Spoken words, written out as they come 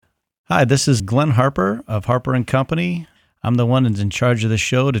Hi, this is Glenn Harper of Harper & Company. I'm the one that's in charge of the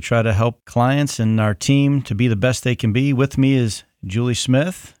show to try to help clients and our team to be the best they can be. With me is Julie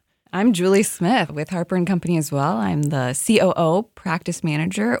Smith. I'm Julie Smith with Harper & Company as well. I'm the COO, practice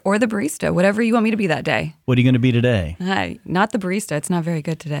manager, or the barista, whatever you want me to be that day. What are you going to be today? Not the barista. It's not very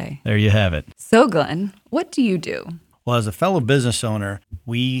good today. There you have it. So, Glenn, what do you do? Well, as a fellow business owner,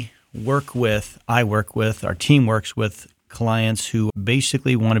 I work with, our team works with clients who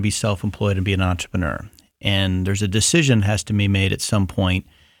basically want to be self-employed and be an entrepreneur. And there's a decision has to be made at some point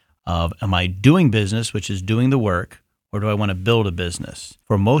of, am I doing business, which is doing the work, or do I want to build a business?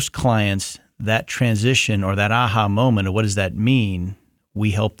 For most clients, that transition or that aha moment of what does that mean,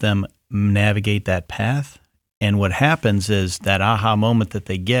 we help them navigate that path. And what happens is that aha moment that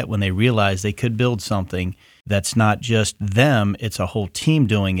they get when they realize they could build something that's not just them, it's a whole team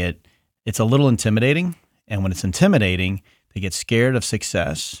doing it. It's a little intimidating. And when it's intimidating, they get scared of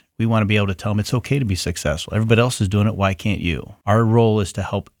success. We want to be able to tell them it's okay to be successful. Everybody else is doing it. Why can't you? Our role is to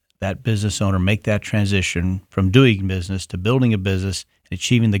help that business owner make that transition from doing business to building a business and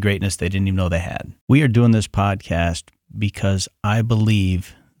achieving the greatness they didn't even know they had. We are doing this podcast because I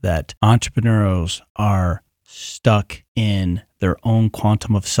believe that entrepreneurs are stuck in their own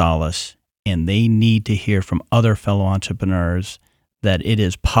quantum of solace, and they need to hear from other fellow entrepreneurs that it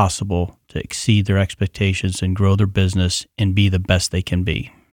is possible to exceed their expectations and grow their business and be the best they can be.